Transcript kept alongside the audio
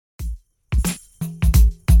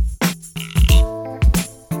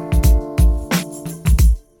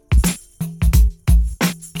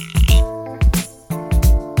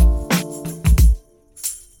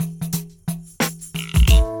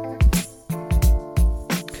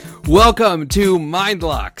Welcome to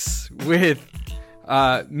Mindlocks with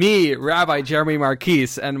me, Rabbi Jeremy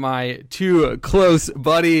Marquise, and my two close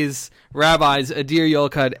buddies, Rabbis Adir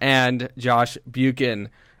Yolkut and Josh Buchan,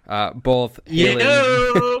 both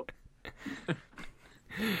hailing.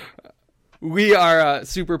 We are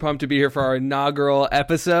super pumped to be here for our inaugural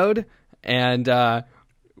episode, and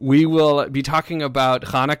we will be talking about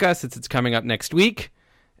Hanukkah since it's coming up next week.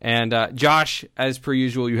 And Josh, as per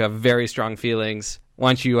usual, you have very strong feelings. Why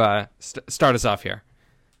don't you start us off here?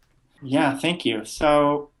 Yeah, thank you.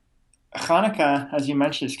 So Hanukkah, as you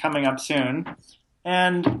mentioned, is coming up soon.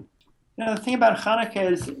 And the thing about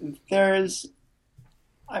Hanukkah is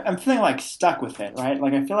I'm feeling like stuck with it, right?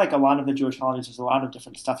 Like I feel like a lot of the Jewish holidays, there's a lot of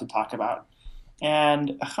different stuff to talk about.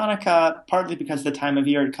 And Hanukkah, partly because of the time of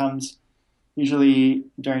year it comes, usually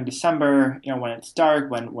during December, when it's dark,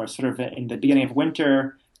 when we're sort of in the beginning of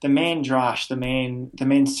winter, the main drash, the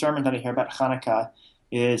main sermon that I hear about Hanukkah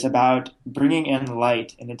is about bringing in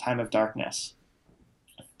light in a time of darkness.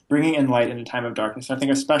 Bringing in light in a time of darkness. I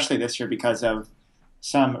think especially this year because of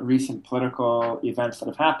some recent political events that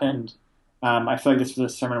have happened, I feel like this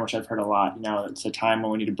was a sermon which I've heard a lot. It's a time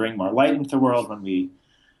when we need to bring more light into the world, when we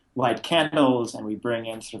light candles and we bring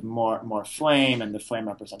in sort of more flame, and the flame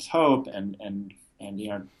represents hope and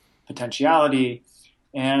potentiality.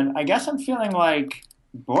 And I guess I'm feeling like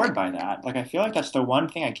bored by that. Like I feel like that's the one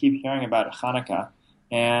thing I keep hearing about Hanukkah.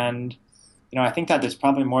 And, I think that there's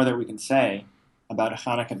probably more that we can say about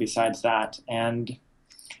Hanukkah besides that. And,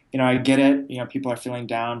 I get it. People are feeling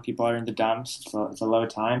down. People are in the dumps. So it's a low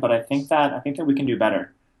time. But I think that we can do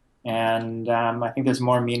better. And I think there's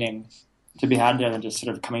more meaning to be had there than just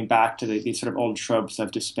sort of coming back to these sort of old tropes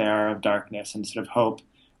of despair, of darkness, and sort of hope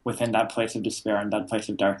within that place of despair and that place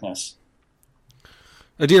of darkness.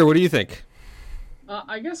 Adir, what do you think?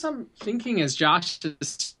 I guess I'm thinking as Josh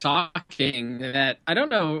is talking that I don't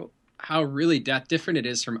know how really different it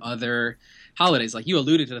is from other holidays. Like you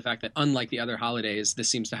alluded to the fact that unlike the other holidays, this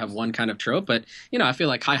seems to have one kind of trope. But, I feel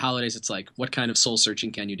like high holidays, it's like, what kind of soul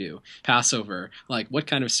searching can you do? Passover, like what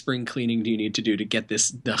kind of spring cleaning do you need to do to get the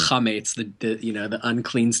chametz, the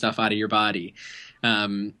unclean stuff out of your body?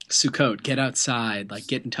 Sukkot, get outside, like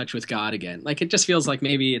get in touch with God again. Like it just feels like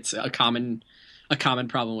maybe it's a common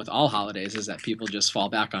problem with all holidays is that people just fall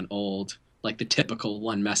back on old, like the typical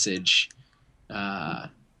one message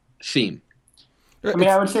theme. I mean,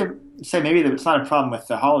 I would say maybe that it's not a problem with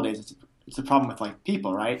the holidays. It's a problem with like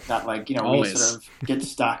people, right? That we sort of get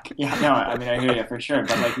stuck. Yeah, no, I mean, I hear you for sure.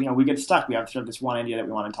 But we get stuck. We have sort of this one idea that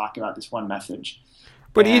we want to talk about, this one message.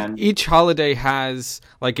 But each holiday has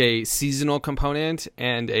like a seasonal component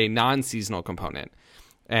and a non-seasonal component.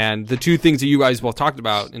 And the two things that you guys both talked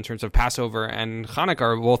about in terms of Passover and Hanukkah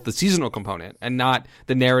are both the seasonal component and not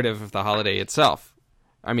the narrative of the holiday itself.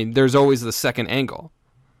 I mean, there's always the second angle.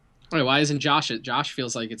 Wait, why isn't Josh? Josh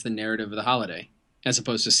feels like it's the narrative of the holiday as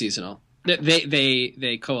opposed to seasonal.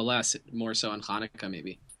 They coalesce more so on Hanukkah,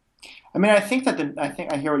 maybe. I mean, I think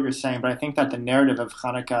I hear what you're saying, but I think that the narrative of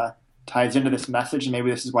Hanukkah ties into this message, and maybe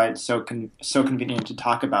this is why it's so convenient to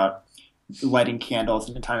talk about lighting candles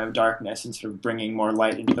in a time of darkness and sort of bringing more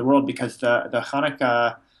light into the world, because the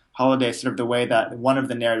Hanukkah holiday, sort of the way that one of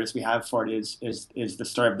the narratives we have for it is the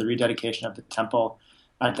story of the rededication of the temple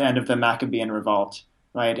at the end of the Maccabean revolt,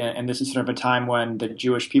 right? And this is sort of a time when the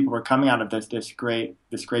Jewish people were coming out of this great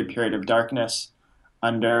period of darkness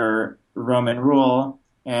under Roman rule,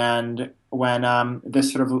 and when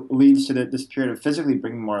this sort of leads to this period of physically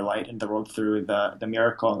bringing more light into the world through the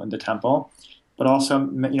miracle in the temple, but also,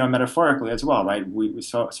 metaphorically as well, right?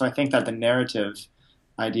 So I think that the narrative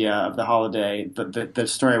idea of the holiday, the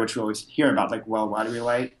story which we always hear about, like, well, why do we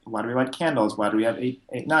light candles? Why do we have eight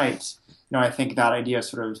nights? I think that idea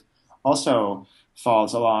sort of also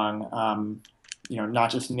falls along, not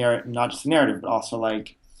just the narrative, but also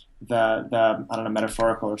like the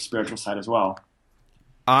metaphorical or spiritual side as well.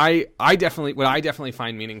 I definitely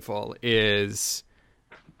find meaningful is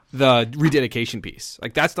the rededication piece.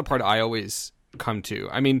 Like that's the part I always come to.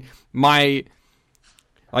 I mean,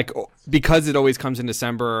 because it always comes in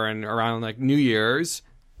December and around like New Year's,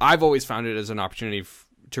 I've always found it as an opportunity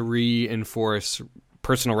to reinforce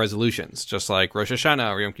personal resolutions, just like Rosh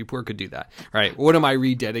Hashanah or Yom Kippur could do that, right? What am I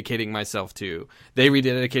rededicating myself to? They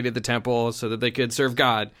rededicated the temple so that they could serve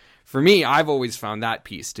God. For me, I've always found that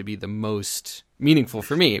piece to be the most meaningful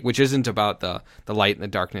for me, which isn't about the light and the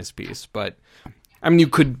darkness piece. But I mean, you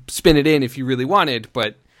could spin it in if you really wanted,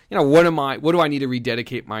 but what do I need to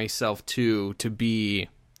rededicate myself to be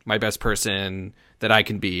my best person that I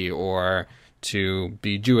can be, or to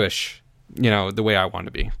be Jewish, the way I want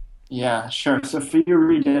to be? Yeah, sure. So for you,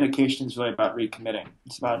 rededication is really about recommitting.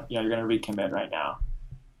 It's about, you're going to recommit right now.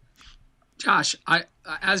 Josh,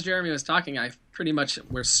 as Jeremy was talking, I pretty much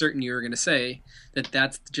was certain you were going to say that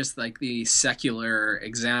that's just like the secular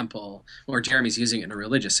example, or Jeremy's using it in a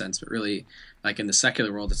religious sense, but really, like in the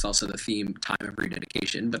secular world, it's also the theme time of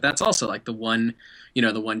rededication. But that's also like the one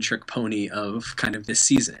trick pony of kind of this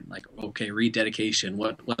season. Like, okay, rededication.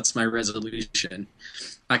 What's my resolution?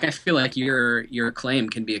 Like, I feel like your claim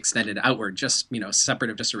can be extended outward, just separate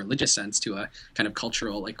of just a religious sense to a kind of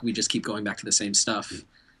cultural. Like, we just keep going back to the same stuff.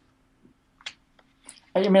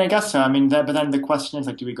 I mean, I guess so. I mean, but then the question is,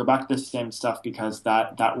 like, do we go back to the same stuff because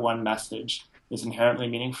that one message is inherently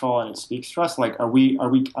meaningful and it speaks to us? Like,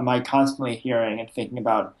 am I constantly hearing and thinking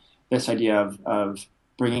about this idea of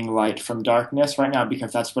bringing light from darkness right now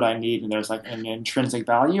because that's what I need and there's like an intrinsic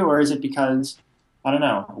value? Or is it because, I don't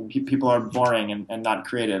know, people are boring and not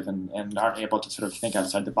creative and aren't able to sort of think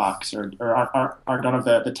outside the box or don't have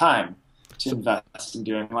the time to invest in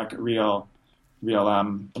doing like real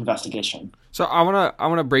investigation? So I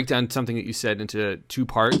want to break down something that you said into two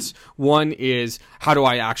parts. One is, how do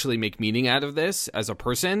I actually make meaning out of this as a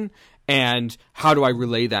person, and how do I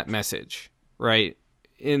relay that message, right?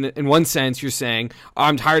 In one sense, you're saying,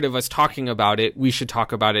 I'm tired of us talking about it. We should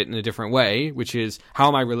talk about it in a different way, which is, how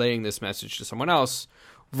am I relaying this message to someone else,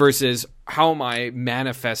 versus how am I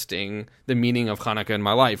manifesting the meaning of Hanukkah in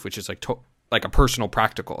my life, which is like a personal,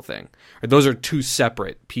 practical thing. Those are two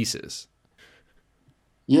separate pieces.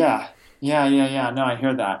 Yeah. No, I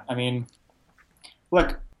hear that. I mean,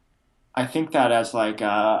 look, I think that as like,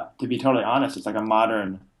 to be totally honest, it's like a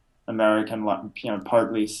modern American,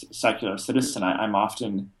 partly secular citizen. I'm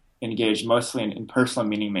often engaged mostly in personal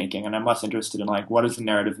meaning making, and I'm less interested in like, what does the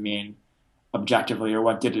narrative mean objectively, or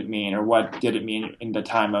what did it mean, or what did it mean in the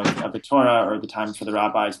time of the Torah or the time for the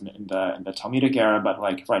rabbis in the Talmudic era, but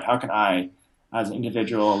like, right, how can I, as an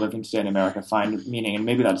individual living today in America, find meaning? And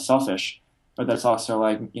maybe that's selfish, but that's also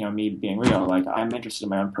like, me being real. Like, I'm interested in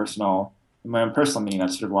my own personal meaning.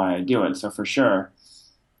 That's sort of why I do it. So for sure,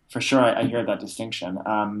 I hear that distinction.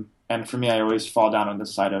 And for me, I always fall down on the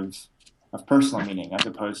side of personal meaning as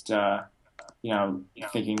opposed to,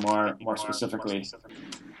 thinking more specifically.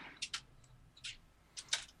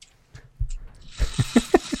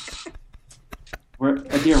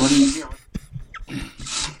 Adir, what do you?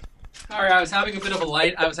 Sorry, I was having a bit of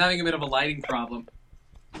a lighting problem.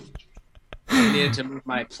 I needed to move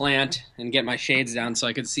my plant and get my shades down so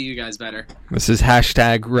I could see you guys better. This is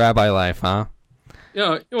hashtag Rabbi Life, huh?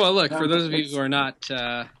 Well, look, for those of you who are not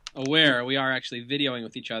aware, we are actually videoing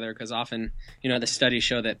with each other because often, the studies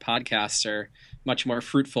show that podcasts are much more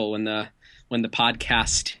fruitful when the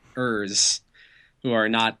podcasters who are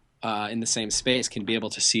not in the same space can be able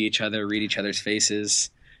to see each other, read each other's faces,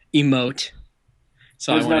 emote.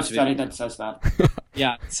 So there's no study that says that.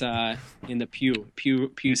 Yeah, it's in the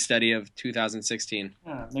Pew study of 2016.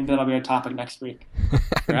 Yeah, maybe that'll be our topic next week.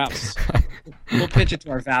 Perhaps. We'll pitch it to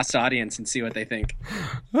our vast audience and see what they think.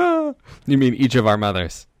 You mean each of our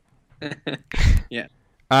mothers? Yeah.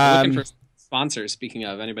 We're looking for sponsors. Speaking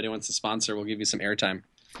of, anybody wants to sponsor, we'll give you some airtime.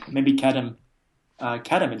 Maybe Kedem.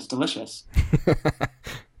 Kedem, it's delicious.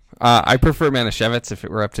 I prefer Manischewitz if it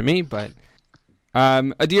were up to me, but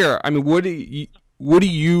Adir, I mean, what do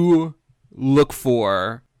you look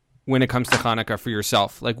for when it comes to Hanukkah for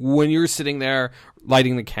yourself? Like, when you're sitting there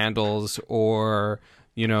lighting the candles or,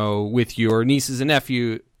 with your nieces and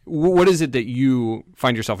nephew, what is it that you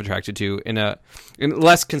find yourself attracted to in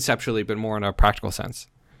less conceptually, but more in a practical sense?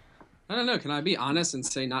 I don't know. Can I be honest and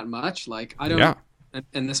say not much? Like, I don't, yeah.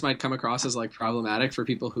 And this might come across as like problematic for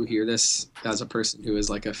people who hear this as a person who is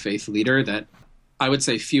like a faith leader, that I would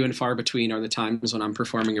say few and far between are the times when I'm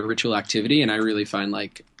performing a ritual activity and I really find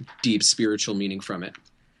like deep spiritual meaning from it.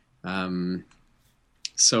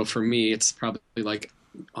 So for me, it's probably like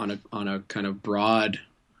on a kind of broad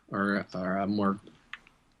or a more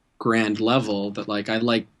grand level that like I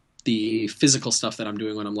like the physical stuff that I'm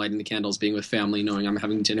doing when I'm lighting the candles, being with family, knowing I'm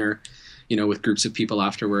having dinner, with groups of people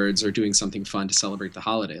afterwards, or doing something fun to celebrate the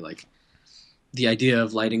holiday. Like the idea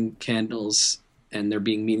of lighting candles and there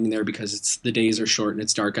being meaning there because the days are short and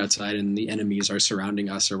it's dark outside and the enemies are surrounding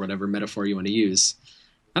us, or whatever metaphor you want to use.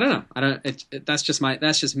 I don't know. That's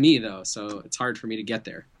just me though. So it's hard for me to get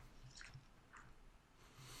there.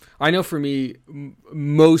 I know for me,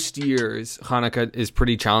 most years, Hanukkah is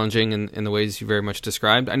pretty challenging in the ways you very much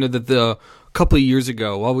described. I know that a couple of years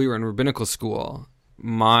ago, while we were in rabbinical school,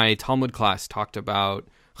 my Talmud class talked about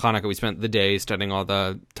Hanukkah. We spent the day studying all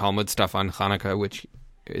the Talmud stuff on Hanukkah, which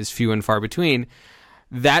is few and far between.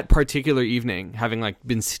 That particular evening, having like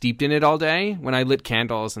been steeped in it all day, when I lit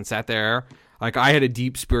candles and sat there, like I had a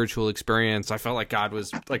deep spiritual experience. I felt like God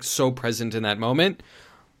was like so present in that moment.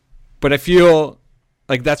 But I feel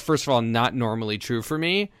Like, that's, first of all, not normally true for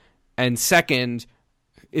me. And second,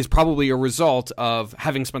 is probably a result of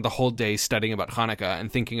having spent the whole day studying about Hanukkah and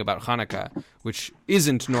thinking about Hanukkah, which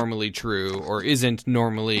isn't normally true or isn't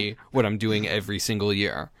normally what I'm doing every single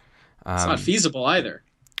year. It's not feasible either.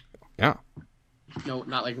 Yeah. No,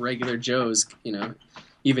 not like regular Joes,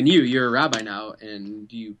 Even you're a rabbi now,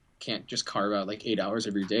 and you can't just carve out like 8 hours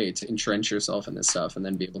of your day to entrench yourself in this stuff and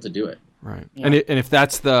then be able to do it. Right. Yeah. And if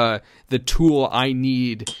that's the tool I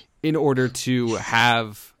need in order to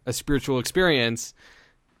have a spiritual experience,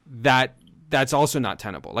 that's also not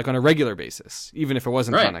tenable, like on a regular basis, even if it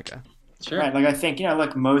wasn't Right. Hanukkah. Sure. Right, like I think,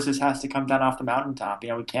 look, Moses has to come down off the mountaintop.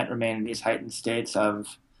 We can't remain in these heightened states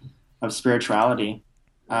of spirituality.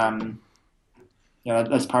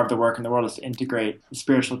 That's part of the work in the world, is to integrate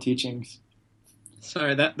spiritual teachings.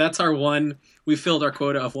 Sorry, that's our one. We filled our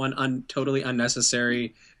quota of one totally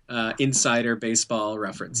unnecessary insider baseball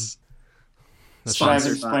reference. That's Should I have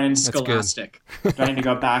Sponsored by explained? Scholastic. Do I need to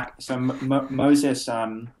go back? So Moses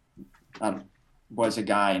was a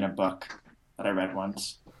guy in a book that I read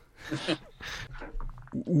once.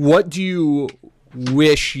 What do you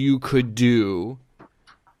wish you could do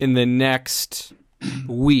in the next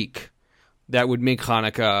week that would make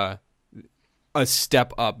Hanukkah a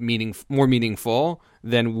step up, more meaningful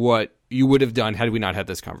than what you would have done had we not had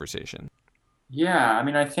this conversation? Yeah, I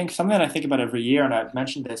mean, I think something that I think about every year, and I've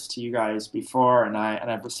mentioned this to you guys before, and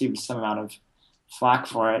I've received some amount of flack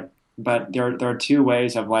for it. But there are two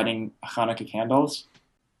ways of lighting Hanukkah candles.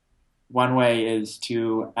 One way is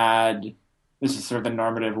to add. This is sort of the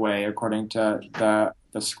normative way, according to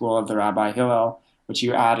the school of the Rabbi Hillel, which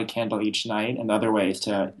you add a candle each night. And the other way is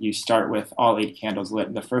you start with all 8 candles lit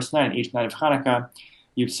in the first night, and each night of Hanukkah,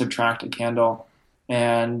 you subtract a candle.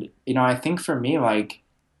 And I think for me, like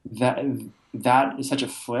that is such a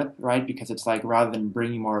flip, right? Because it's like, rather than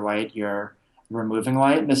bringing more light, you're removing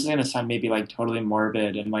light. This is going to sound maybe like totally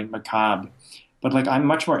morbid and like macabre, but like I'm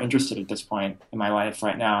much more interested at this point in my life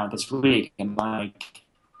right now, this week, in like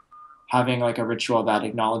having like a ritual that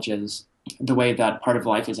acknowledges the way that part of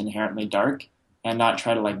life is inherently dark, and not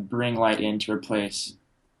try to like bring light in to replace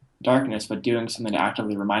darkness, but doing something to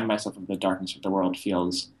actively remind myself of the darkness of the world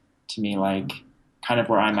feels to me like kind of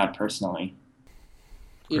where I'm at personally.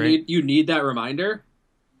 You need that reminder?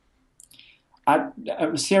 I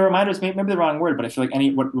see, a reminder is maybe the wrong word, but I feel like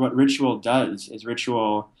what ritual does is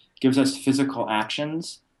ritual gives us physical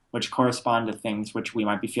actions which correspond to things which we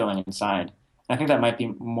might be feeling inside. And I think that might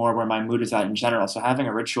be more where my mood is at in general. So having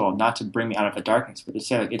a ritual, not to bring me out of the darkness, but to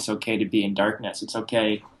say like, it's okay to be in darkness. It's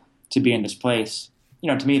okay to be in this place.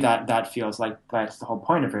 To me that feels like that's the whole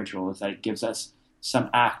point of ritual, is that it gives us some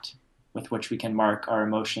act with which we can mark our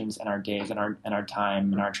emotions and our days and our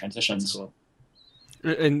time and our transitions. Cool.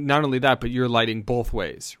 And not only that, but you're lighting both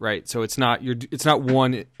ways, right? So it's not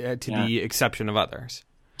one to the exception of others.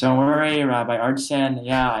 Don't worry, Rabbi Artson.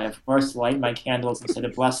 Yeah, I of course light my candles instead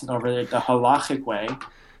of blessing over the halachic way,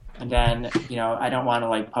 and then I don't want to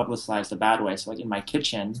like publicize the bad way. So like in my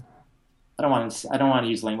kitchen, I don't want to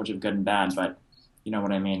use language of good and bad, but you know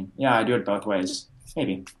what I mean. Yeah, I do it both ways,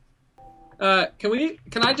 maybe.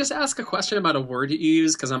 Can I just ask a question about a word you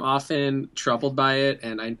use? Because I'm often troubled by it,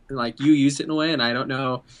 and I like you used it in a way, and I don't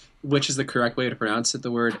know which is the correct way to pronounce it.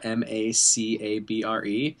 The word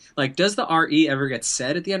macabre. Like, does the re ever get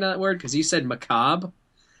said at the end of that word? Because you said macabre,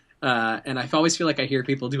 and I always feel like I hear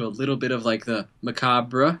people do a little bit of like the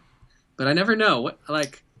macabre, but I never know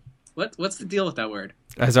what's the deal with that word.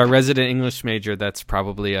 As our resident English major, that's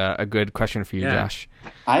probably a good question for you, Josh.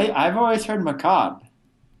 I've always heard macabre.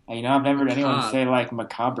 I've never heard anyone say like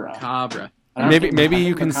macabre. Macabre. Maybe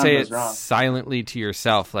you can say it wrong. silently to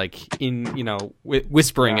yourself, like in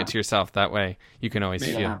whispering it to yourself. That way you can always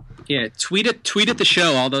feel. Yeah, tweet at the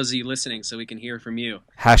show, all those of you listening, so we can hear from you.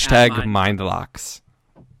 Hashtag mindlocks.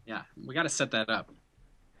 Yeah, we got to set that up.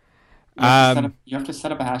 You have to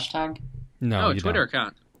set up a hashtag? No, a Twitter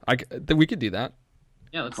account. We could do that.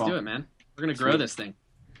 Yeah, let's do it, man. We're gonna grow this thing.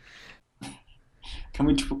 Can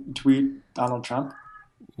we tweet Donald Trump?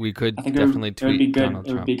 We could I think definitely tweet it would be good. Donald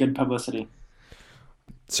Trump. It would be good publicity.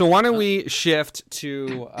 So why don't we shift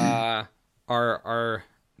to our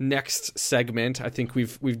next segment? I think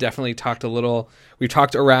we've definitely talked we've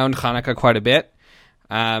talked around Hanukkah quite a bit.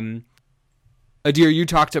 Adir, you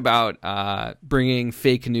talked about bringing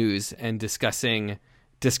fake news and discussing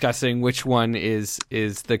which one is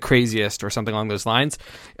the craziest or something along those lines.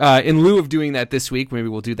 In lieu of doing that this week, maybe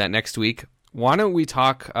we'll do that next week. Why don't we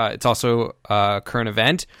talk, it's also a current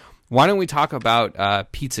event, why don't we talk about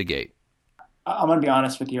Pizzagate? I'm going to be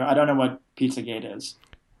honest with you. I don't know what Pizzagate is.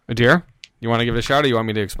 Adir, you want to give it a shout or you want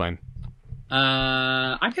me to explain?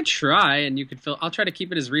 I could try, and you could fill. I'll try to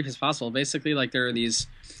keep it as brief as possible. Basically, like there are these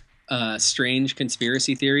strange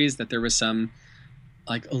conspiracy theories that there was some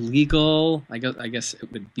like illegal. I guess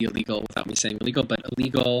it would be illegal without me saying illegal, but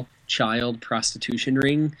illegal child prostitution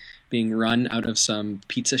ring being run out of some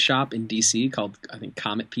pizza shop in D.C. called, I think,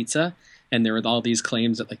 Comet Pizza, and there were all these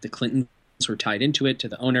claims that like the Clintons were tied into it, to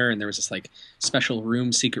the owner, and there was this like special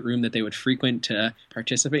room, secret room that they would frequent to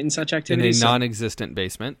participate in such activities in a non-existent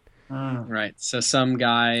basement. Right. So some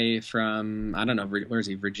guy from, I don't know, where is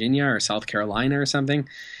he, Virginia or South Carolina or something?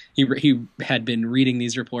 He had been reading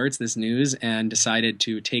these reports, this news, and decided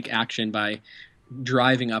to take action by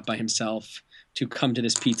driving up by himself to come to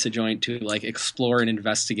this pizza joint to like explore and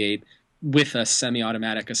investigate with a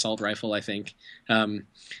semi-automatic assault rifle, I think.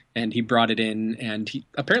 And he brought it in, and he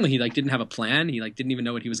apparently like didn't have a plan. He like didn't even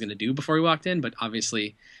know what he was going to do before he walked in, but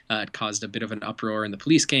obviously it caused a bit of an uproar, and the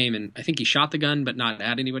police came, and I think he shot the gun, but not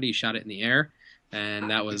at anybody. He shot it in the air, and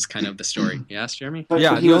that was kind of the story. Yes, Jeremy? But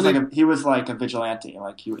Yeah, he was like a vigilante.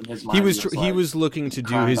 Like in his mind, he was looking to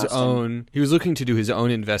do his own. He was looking to do his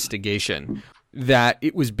own investigation. That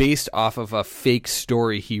it was based off of a fake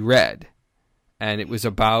story he read. And it was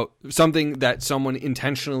about something that someone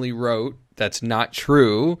intentionally wrote that's not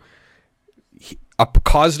true,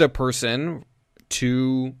 caused a person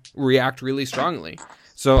to react really strongly.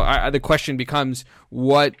 So the question becomes,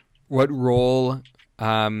 what role,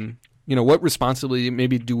 what responsibility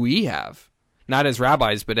maybe do we have, not as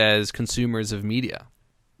rabbis, but as consumers of media?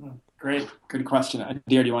 Great, good question.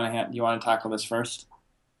 Adir, do you want to tackle this first?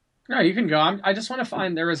 No, you can go. I just want to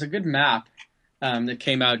find, there was a good map that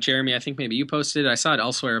came out. Jeremy, I think maybe you posted it. I saw it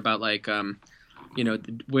elsewhere about like,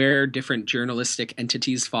 where different journalistic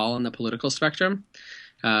entities fall on the political spectrum.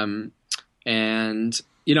 And,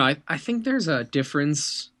 I think there's a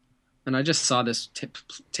difference, and I just saw this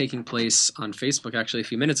taking place on Facebook actually a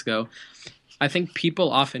few minutes ago. I think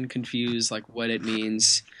people often confuse like what it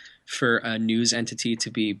means for a news entity to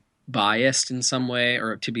be biased in some way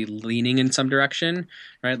or to be leaning in some direction,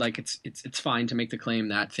 right? Like it's fine to make the claim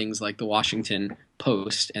that things like the Washington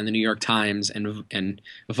Post and the New York Times and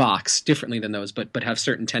Vox, differently than those, but have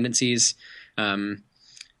certain tendencies, in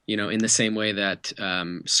the same way that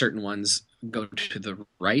certain ones go to the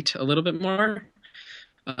right a little bit more.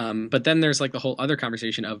 But then there's like the whole other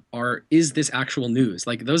conversation of is this actual news?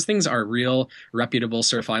 Like those things are real, reputable,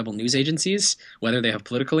 certifiable news agencies, whether they have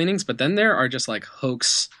political leanings. But then there are just like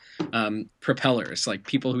hoax propellers, like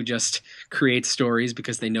people who just create stories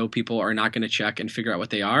because they know people are not going to check and figure out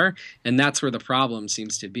what they are. And that's where the problem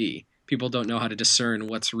seems to be. People don't know how to discern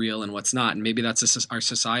what's real and what's not. And maybe that's our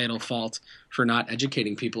societal fault for not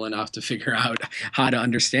educating people enough to figure out how to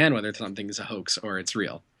understand whether something is a hoax or it's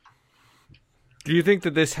real. Do you think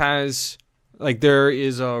that this has, like, there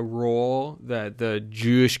is a role that the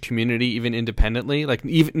Jewish community, even independently, like,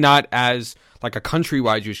 even not as like a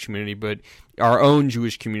countrywide Jewish community, but our own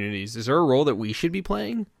Jewish communities, is there a role that we should be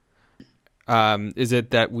playing? Is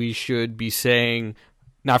it that we should be saying,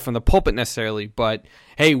 not from the pulpit necessarily, but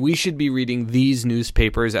hey, we should be reading these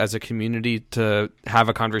newspapers as a community to have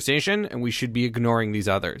a conversation, and we should be ignoring these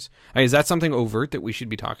others? Is that something overt that we should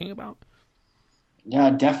be talking about?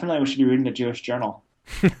 Yeah, definitely we should be reading the Jewish Journal.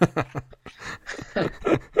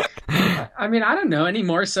 I mean, I don't know, any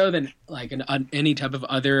more so than like any type of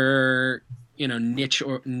other,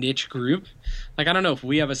 niche group. Like, I don't know if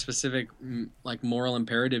we have a specific like moral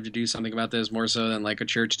imperative to do something about this more so than like a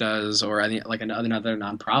church does or any like another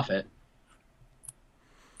nonprofit.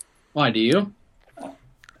 Why do you?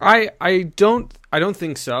 I don't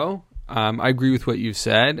think so. I agree with what you've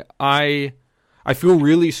said. I feel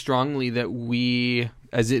really strongly that we,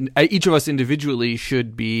 each of us individually,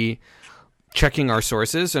 should be checking our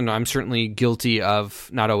sources, and I'm certainly guilty of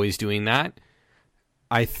not always doing that.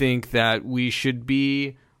 I think that we should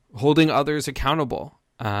be holding others accountable.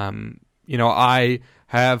 I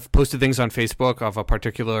have posted things on Facebook of a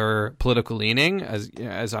particular political leaning,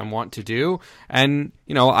 as I want to do, and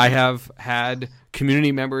I have had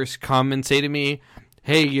community members come and say to me,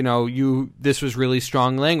 "Hey, this was really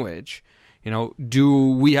strong language.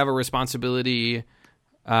 Do we have a responsibility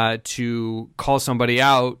to call somebody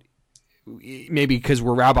out, maybe because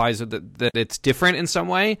we're rabbis, that it's different in some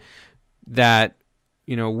way, that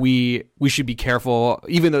we should be careful,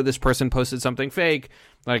 even though this person posted something fake,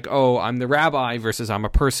 like, oh, I'm the rabbi versus I'm a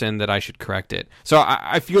person, that I should correct it." So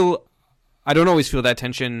I don't always feel that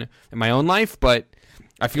tension in my own life, but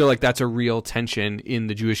I feel like that's a real tension in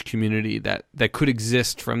the Jewish community that could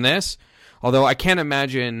exist from this. Although I can't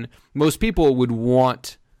imagine most people would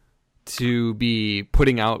want to be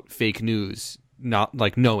putting out fake news, not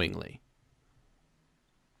like knowingly.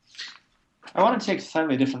 I want to take a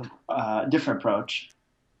slightly different approach.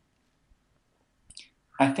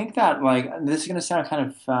 I think that like this is going to sound kind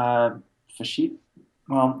of fascist.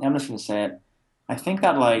 Well, I'm just going to say it. I think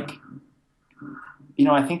that like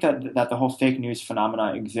I think that the whole fake news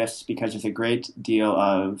phenomena exists because there's a great deal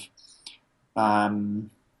of um,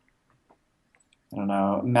 I don't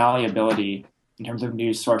know malleability in terms of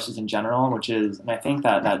news sources in general, and I think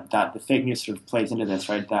that the fake news sort of plays into this,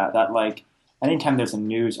 right? That like anytime there's a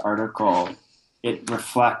news article, it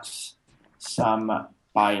reflects some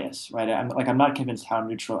bias, right? I'm not convinced how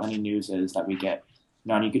neutral any news is that we get.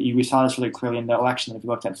 And we saw this really clearly in the election. If you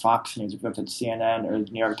looked at Fox News, if you looked at CNN or the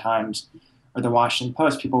New York Times or the Washington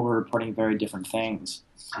Post, people were reporting very different things.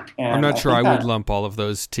 And I'm not sure I would lump all of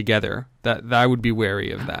those together. That I would be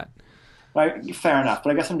wary of that. Right, fair enough.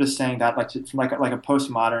 But I guess I'm just saying that, like, from like a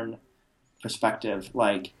postmodern perspective,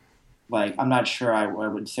 like I'm not sure I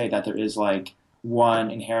would say that there is like one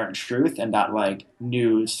inherent truth, and that like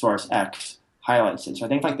news source X highlights it. So I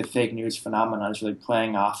think like the fake news phenomenon is really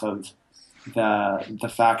playing off of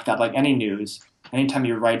the fact that like any news, anytime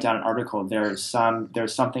you write down an article, there's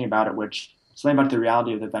something about it something about the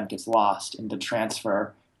reality of the event gets lost in the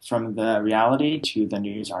transfer from the reality to the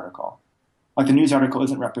news article. Like the news article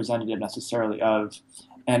isn't representative necessarily of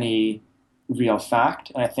any real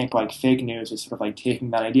fact, and I think like fake news is sort of like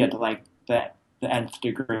taking that idea to like the nth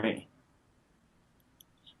degree.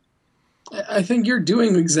 I think you're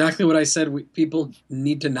doing exactly what I said people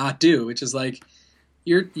need to not do, which is like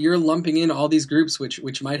you're lumping in all these groups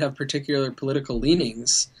which might have particular political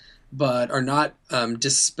leanings, but are not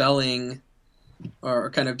dispelling or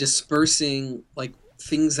kind of dispersing like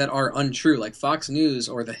things that are untrue. Like Fox News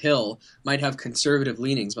or The Hill might have conservative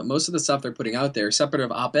leanings, but most of the stuff they're putting out there, separate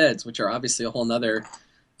of op-eds, which are obviously a whole nother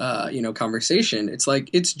conversation,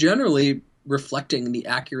 it's generally reflecting the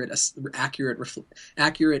accurate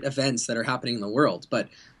events that are happening in the world. But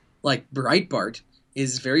like Breitbart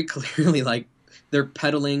is very clearly like they're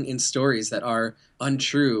peddling in stories that are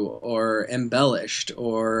untrue or embellished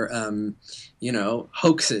or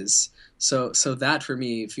hoaxes. So that for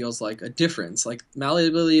me feels like a difference. Like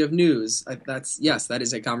malleability of news, that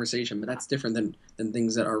is a conversation, but that's different than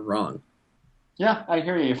things that are wrong. Yeah, I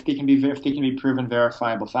hear you. If they can be proven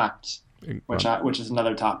verifiable facts, which is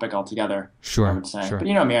another topic altogether. Sure, I would say. Sure. But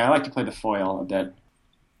you know me, I like to play the foil a bit.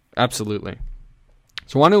 Absolutely.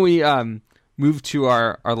 So why don't we move to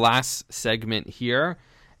our last segment here,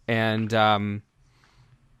 and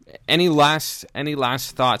any last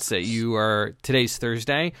thoughts that you are today's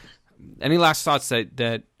Thursday. Any last thoughts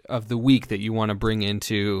that of the week that you want to bring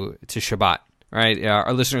into Shabbat? Right,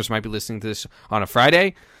 our listeners might be listening to this on a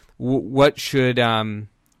Friday. What should they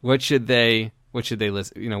listen?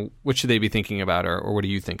 What should they be thinking about, or what are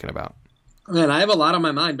you thinking about? Man, I have a lot on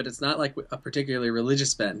my mind, but it's not like a particularly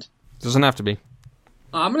religious bend. Doesn't have to be.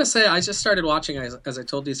 I'm gonna say I just started watching, as I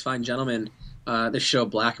told these fine gentlemen, this show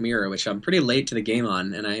Black Mirror, which I'm pretty late to the game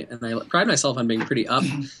on, and I pride myself on being pretty up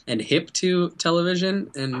and hip to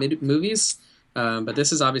television and movies. But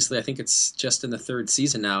this is obviously, I think it's just in the third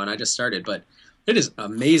season now, and I just started, but it is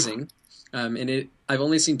amazing. I've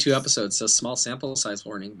only seen 2 episodes, so small sample size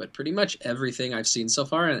warning, but pretty much everything I've seen so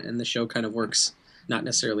far, and the show kind of works not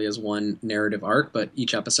necessarily as one narrative arc, but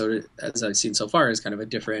each episode, as I've seen so far, is kind of a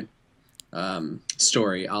different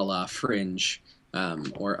story, a la Fringe,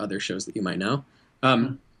 or other shows that you might know.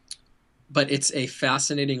 But it's a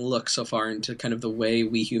fascinating look so far into kind of the way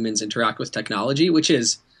we humans interact with technology, which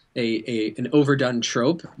is an overdone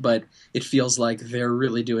trope, but it feels like they're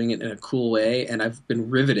really doing it in a cool way. And I've been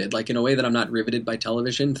riveted, like in a way that I'm not riveted by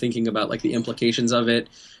television, thinking about like the implications of it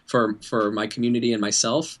for my community and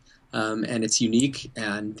myself. And it's unique,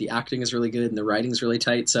 and the acting is really good, and the writing is really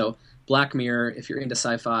tight. So Black Mirror, if you're into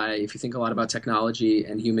sci-fi, if you think a lot about technology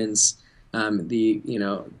and humans,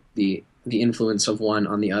 the influence of one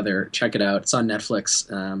on the other, check it out. It's on Netflix,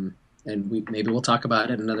 and maybe we'll talk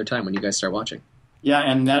about it another time when you guys start watching. Yeah,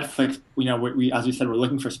 and Netflix, we as we said, we're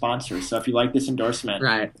looking for sponsors. So if you like this endorsement,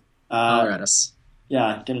 right, holler at us.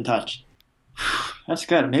 Yeah, get in touch. That's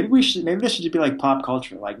good. Maybe this should be like pop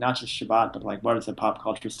culture, like not just Shabbat, but like what is the pop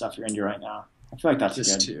culture stuff you're into right now? I feel like that's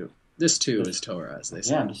good. This too is Torah, as they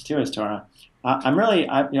say. Yeah, this too is Torah. I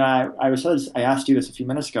asked you this a few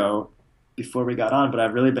minutes ago before we got on, but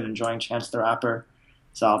I've really been enjoying Chance the Rapper's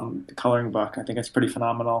album, The Coloring Book. I think it's pretty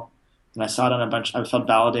phenomenal. And I saw it on I felt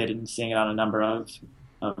validated in seeing it on a number of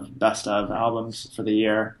best of albums for the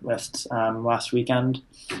year lists last weekend.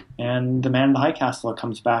 And The Man in the High Castle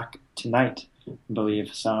comes back tonight, I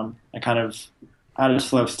believe. So I had a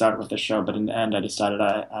slow start with the show, but in the end I decided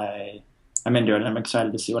I'm into it, and I'm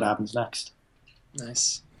excited to see what happens next.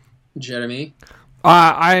 Nice. Jeremy?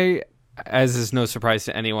 I as is no surprise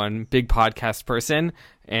to anyone, big podcast person,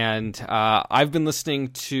 and I've been listening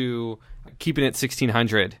to Keeping It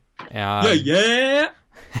 1600. Yeah.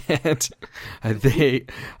 And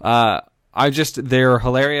they're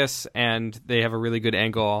hilarious, and they have a really good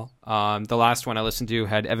angle. The last one I listened to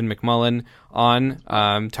had Evan McMullen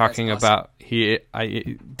on, talking about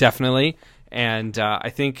definitely, and I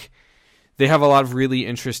think they have a lot of really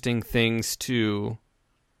interesting things to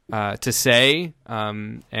say,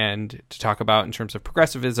 and to talk about in terms of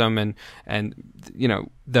progressivism and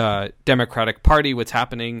the Democratic Party, what's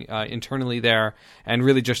happening internally there, and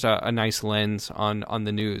really just a nice lens on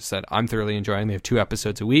the news that I'm thoroughly enjoying. They have 2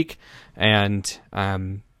 episodes a week, and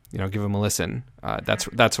give them a listen. That's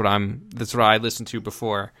what I listen to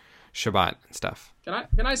before Shabbat and stuff.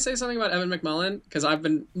 Can I say something about Evan McMullen? Because I've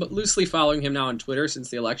been loosely following him now on Twitter since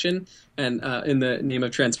the election, and in the name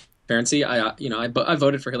of transparency, I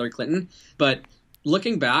voted for Hillary Clinton. But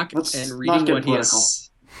looking back and reading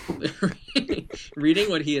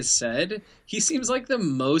what he has said, he seems like the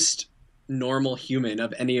most normal human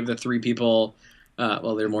of any of the 3 people.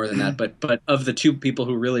 Well, there are more than that, but of the 2 people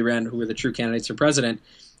who really ran, who were the true candidates for president.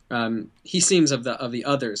 He seems of the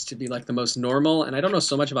others to be like the most normal, and I don't know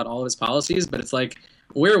so much about all of his policies, but it's like,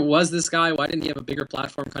 where was this guy? Why didn't he have a bigger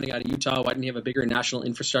platform coming out of Utah? Why didn't he have a bigger national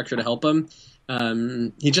infrastructure to help him?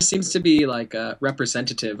 He just seems to be like a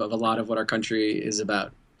representative of a lot of what our country is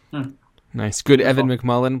about. Nice. Good Evan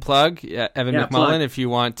McMullen plug. Yeah, Evan McMullen, plug. If you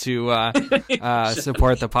want to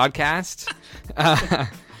support the podcast.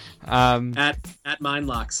 At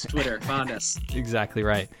Mindlocks, Twitter, find us. Exactly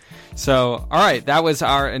right. So, all right, that was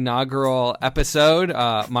our inaugural episode,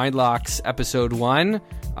 Mindlocks episode 1.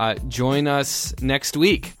 Join us next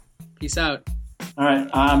week. Peace out. All right,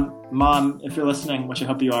 Mom, if you're listening, which I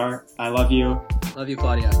hope you are, I love you. Love you,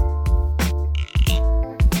 Claudia.